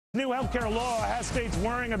New health care law has states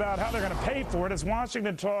worrying about how they're going to pay for it as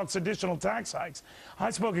Washington talks additional tax hikes. I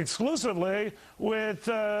spoke exclusively with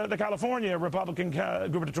the California Republican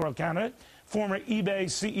gubernatorial candidate, former eBay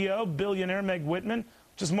CEO, billionaire Meg Whitman.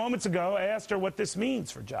 Just moments ago, I asked her what this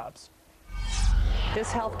means for jobs. This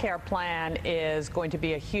health care plan is going to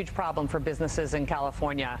be a huge problem for businesses in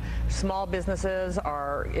California. Small businesses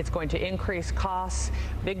it's going to increase costs.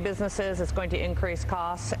 Big businesses, it's going to increase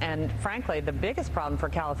costs. And frankly, the biggest problem for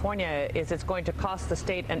California is it's going to cost the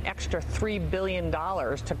state an extra $3 billion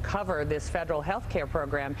to cover this federal health care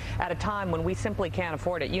program at a time when we simply can't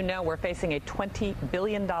afford it. You know, we're facing a $20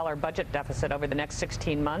 billion budget deficit over the next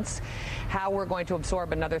 16 months. How we're going to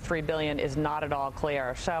absorb another $3 billion is not at all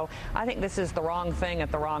clear. So I think this is the wrong thing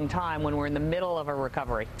at the wrong time when we're in the middle of a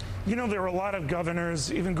recovery. You know, there are a lot of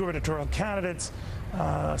governors, even gubernatorial candidates,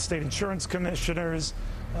 state insurance commissioners,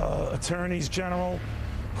 attorneys general,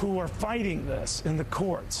 who are fighting this in the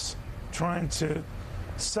courts, trying to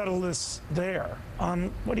settle this there.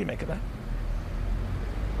 What do you make of that?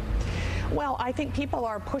 Well, I think people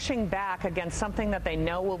are pushing back against something that they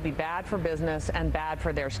know will be bad for business and bad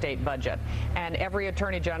for their state budget. And every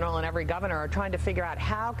attorney general and every governor are trying to figure out,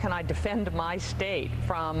 how can I defend my state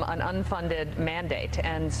from an unfunded mandate?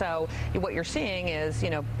 And so what you're seeing is,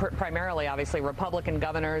 you know, primarily, obviously, Republican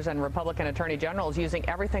governors and Republican attorney generals using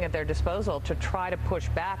everything at their disposal to try to push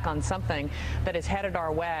back on something that is headed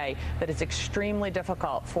our way, that is extremely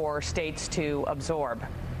difficult for states to absorb.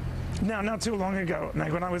 Now, not too long ago,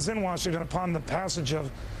 Meg, when I was in Washington upon the passage of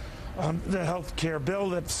the health care bill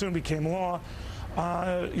that soon became law,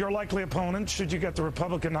 your likely opponent, should you get the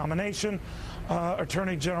Republican nomination,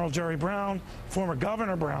 Attorney General Jerry Brown, former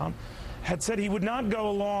Governor Brown, had said he would not go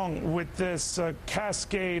along with this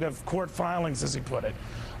cascade of court filings, as he put it,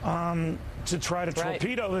 to try to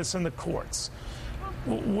torpedo this in the courts.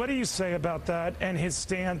 What do you say about that and his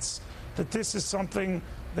stance that this is something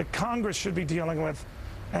that Congress should be dealing with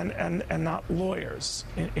and not lawyers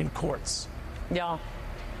in courts? Yeah.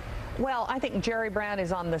 Well, I think Jerry Brown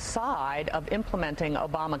is on the side of implementing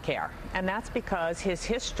Obamacare, and that's because his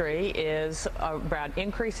history is about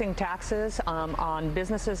increasing taxes on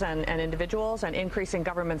businesses and individuals and increasing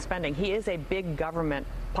government spending. He is a big government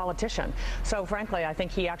politician. So frankly, I think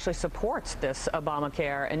he actually supports this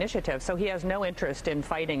Obamacare initiative. So he has no interest in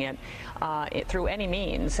fighting it through any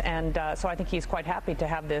means. And so I think he's quite happy to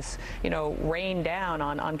have this, you know, rain down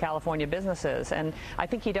on California businesses. And I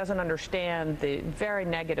think he doesn't understand the very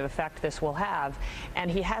negative effect this will have. And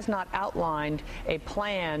he has not outlined a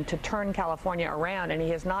plan to turn California around. And he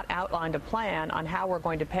has not outlined a plan on how we're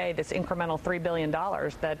going to pay this incremental $3 billion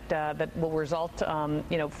that will result,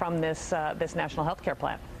 you know, from this national health care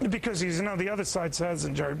plan. Because, you know, the other side says,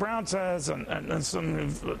 and Jerry Brown says, and some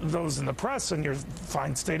of those in the press and your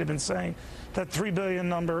fine state have been saying, that $3 billion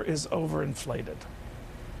number is overinflated.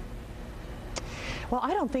 Well,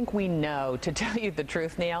 I don't think we know, to tell you the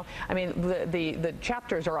truth, Neil. I mean, the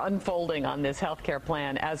chapters are unfolding on this health care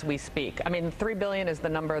plan as we speak. I mean, $3 billion is the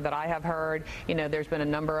number that I have heard. You know, there's been a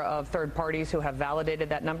number of third parties who have validated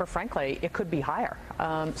that number. Frankly, it could be higher.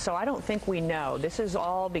 So I don't think we know. This is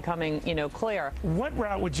all becoming, you know, clear. What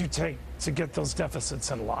route would you take to get those deficits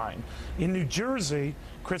in line? In New Jersey,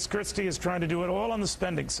 Chris Christie is trying to do it all on the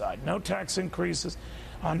spending side. No tax increases,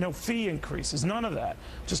 no fee increases, none of that.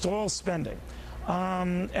 Just all spending.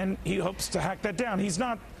 And he hopes to hack that down. He's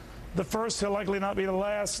not the first, he'll likely not be the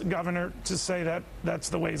last governor to say that that's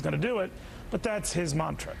the way he's going to do it, but that's his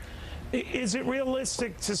mantra. Is it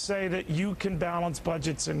realistic to say that you can balance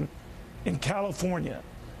budgets in California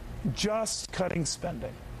just cutting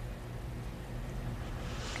spending?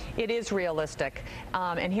 It is realistic,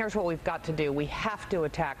 and here's what we've got to do. We have to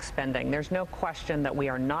attack spending. There's no question that we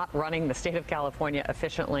are not running the state of California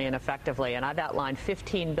efficiently and effectively, and I've outlined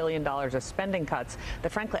 $15 billion of spending cuts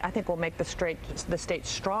that, frankly, I think will make the state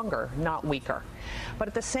stronger, not weaker. But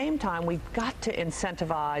at the same time, we've got to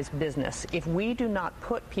incentivize business. If we do not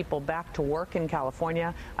put people back to work in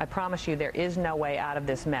California, I promise you there is no way out of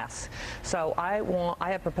this mess. So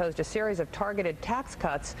I have proposed a series of targeted tax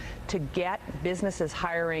cuts to get businesses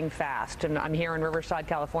hiring fast. And I'm here in Riverside,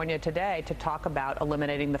 California today to talk about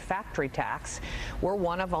eliminating the factory tax. We're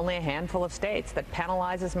one of only a handful of states that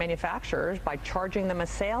penalizes manufacturers by charging them a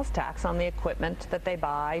sales tax on the equipment that they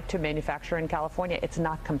buy to manufacture in California. It's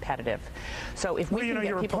not competitive. So if we can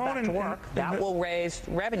get people back to work, that will raise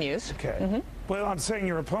revenues. Okay. Well, I'm saying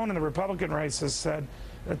your opponent in the Republican race has said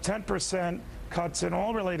that 10% cuts in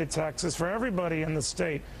all related taxes for everybody in the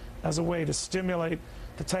state as a way to stimulate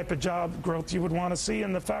the type of job growth you would want to see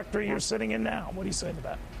in the factory you're sitting in now. What do you say to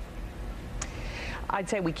that? I'd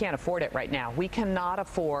say we can't afford it right now. We cannot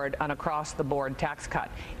afford an across-the-board tax cut.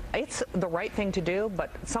 It's the right thing to do,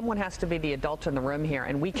 but someone has to be the adult in the room here,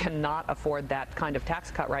 and we cannot afford that kind of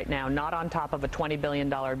tax cut right now, not on top of a $20 billion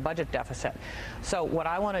budget deficit. So what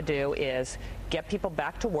I want to do is get people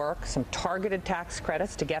back to work, some targeted tax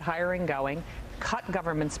credits to get hiring going, cut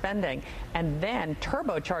government spending, and then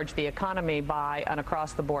turbocharge the economy by an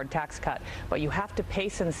across-the-board tax cut. But you have to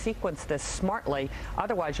pace and sequence this smartly.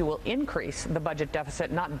 Otherwise, you will increase the budget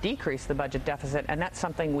deficit, not decrease the budget deficit, and that's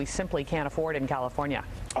something we simply can't afford in California.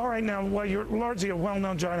 All right, now, while you're largely a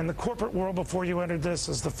well-known giant in the corporate world before you entered this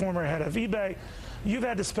as the former head of eBay, you've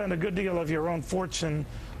had to spend a good deal of your own fortune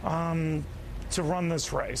to run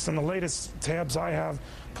this race. And the latest tabs I have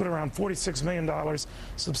put around $46 million,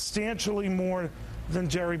 substantially more than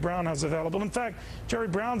Jerry Brown has available. In fact, Jerry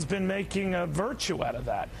Brown's been making a virtue out of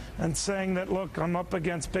that and saying that, look, I'm up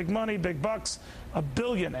against big money, big bucks, a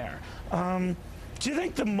billionaire. Do you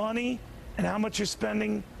think the money and how much you're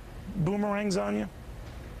spending boomerangs on you?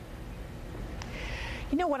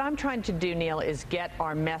 You know, what I'm trying to do, Neil, is get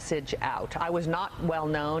our message out. I was not well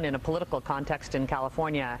known in a political context in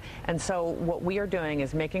California, and so what we are doing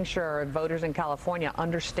is making sure voters in California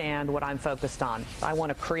understand what I'm focused on. I want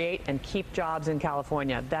to create and keep jobs in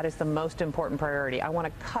California. That is the most important priority. I want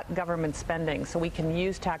to cut government spending so we can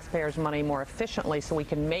use taxpayers' money more efficiently so we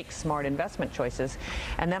can make smart investment choices.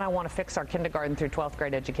 And then I want to fix our kindergarten through 12th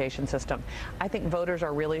grade education system. I think voters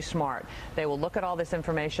are really smart. They will look at all this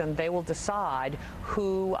information. They will decide who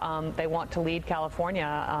they want to lead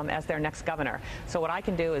California as their next governor. So what I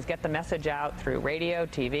can do is get the message out through radio,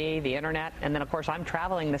 TV, the internet, and then of course I'm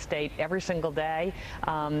traveling the state every single day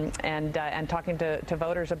and talking to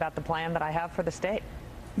voters about the plan that I have for the state.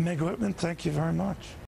 Meg Whitman, thank you very much.